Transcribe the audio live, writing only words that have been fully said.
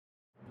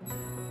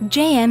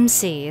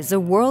JMC is a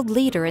world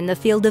leader in the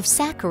field of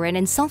saccharin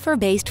and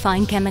sulfur-based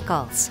fine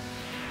chemicals.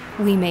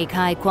 We make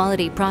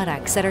high-quality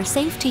products that are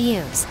safe to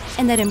use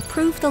and that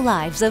improve the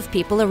lives of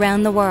people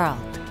around the world.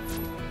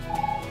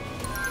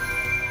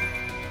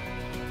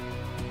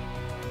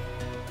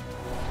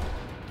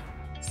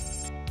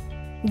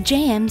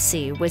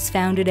 JMC was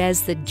founded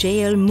as the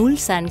Jeil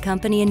Moolsan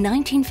Company in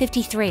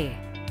 1953.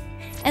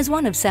 As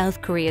one of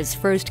South Korea's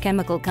first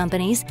chemical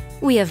companies,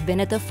 we have been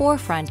at the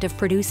forefront of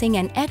producing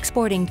and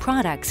exporting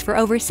products for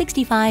over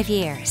 65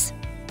 years.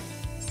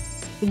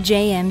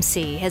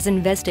 JMC has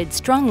invested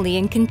strongly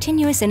in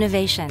continuous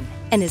innovation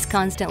and is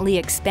constantly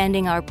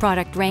expanding our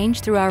product range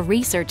through our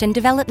research and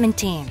development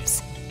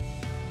teams.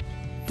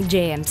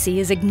 JMC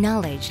is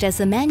acknowledged as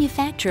the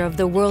manufacturer of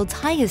the world's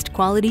highest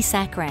quality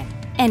saccharin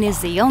and is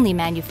the only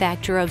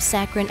manufacturer of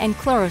saccharin and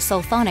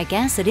chlorosulphonic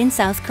acid in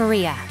South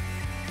Korea.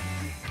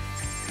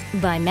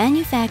 By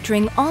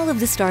manufacturing all of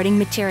the starting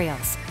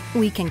materials,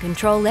 we can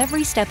control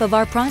every step of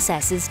our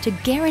processes to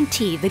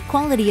guarantee the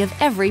quality of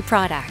every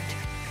product.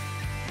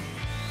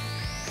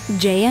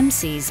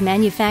 JMC's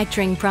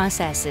manufacturing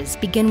processes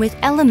begin with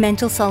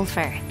elemental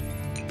sulfur.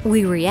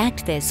 We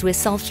react this with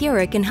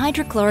sulfuric and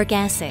hydrochloric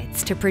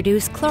acids to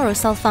produce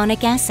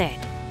chlorosulphonic acid.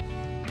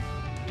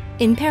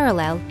 In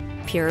parallel,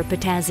 pure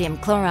potassium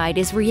chloride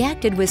is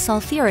reacted with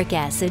sulfuric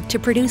acid to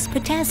produce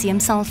potassium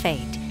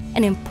sulfate,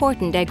 an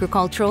important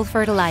agricultural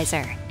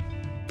fertilizer.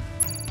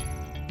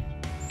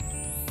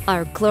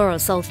 Our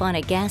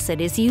chlorosulphonic acid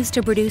is used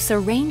to produce a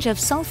range of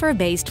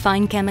sulfur-based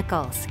fine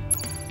chemicals.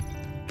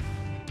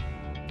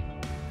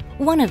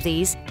 One of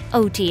these,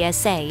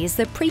 OTSA, is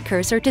the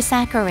precursor to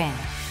saccharin.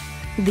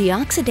 The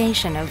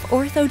oxidation of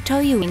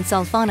orthotoluene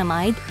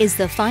sulfonamide is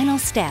the final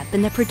step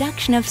in the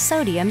production of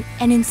sodium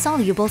and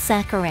insoluble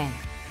saccharin.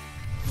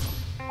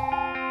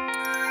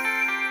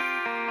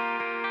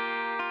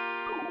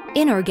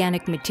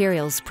 Inorganic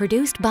materials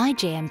produced by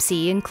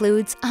JMC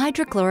includes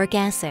hydrochloric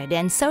acid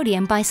and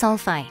sodium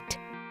bisulfite.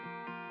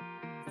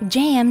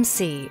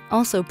 JMC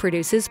also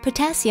produces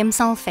potassium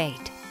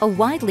sulfate, a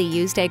widely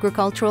used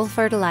agricultural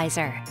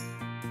fertilizer.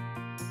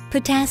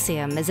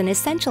 Potassium is an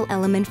essential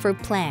element for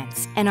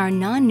plants, and our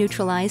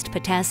non-neutralized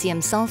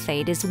potassium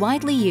sulfate is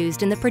widely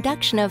used in the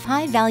production of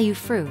high-value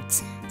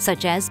fruits,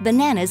 such as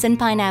bananas and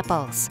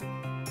pineapples.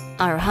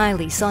 Our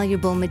highly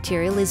soluble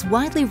material is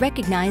widely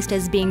recognized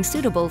as being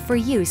suitable for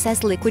use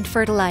as liquid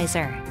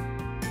fertilizer.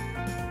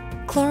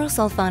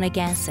 Chlorosulphonic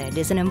acid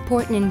is an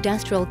important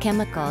industrial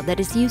chemical that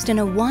is used in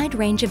a wide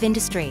range of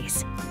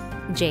industries.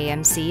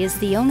 JMC is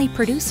the only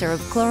producer of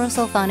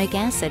chlorosulphonic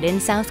acid in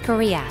South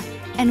Korea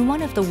and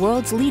one of the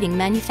world's leading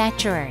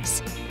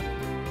manufacturers.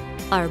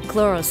 Our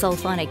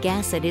chlorosulphonic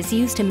acid is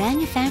used to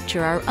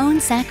manufacture our own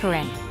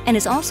saccharin and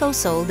is also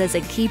sold as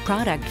a key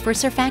product for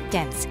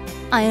surfactants,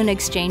 ion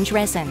exchange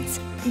resins,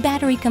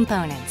 battery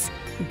components,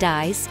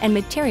 dyes, and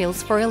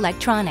materials for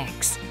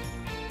electronics.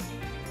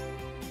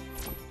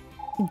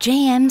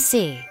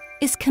 JMC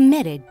is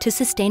committed to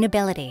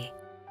sustainability.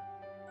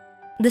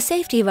 The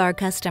safety of our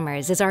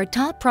customers is our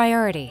top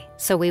priority,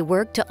 so we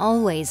work to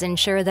always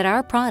ensure that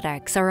our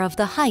products are of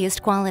the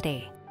highest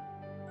quality.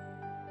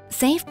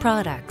 Safe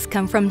products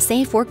come from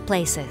safe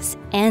workplaces,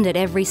 and at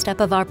every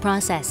step of our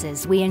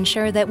processes, we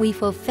ensure that we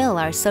fulfill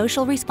our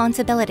social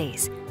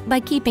responsibilities by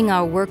keeping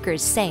our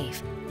workers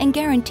safe and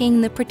guaranteeing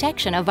the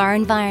protection of our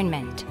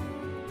environment.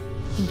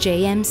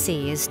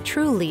 JMC is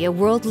truly a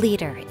world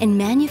leader in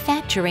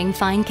manufacturing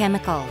fine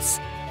chemicals.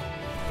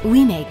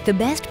 We make the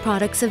best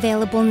products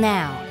available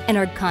now and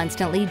are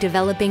constantly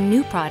developing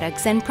new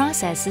products and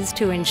processes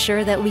to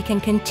ensure that we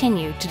can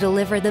continue to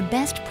deliver the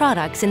best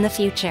products in the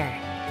future.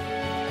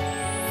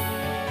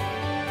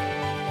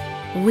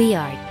 We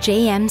are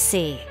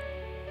JMC.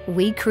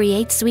 We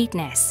create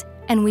sweetness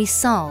and we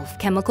solve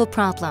chemical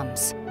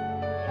problems.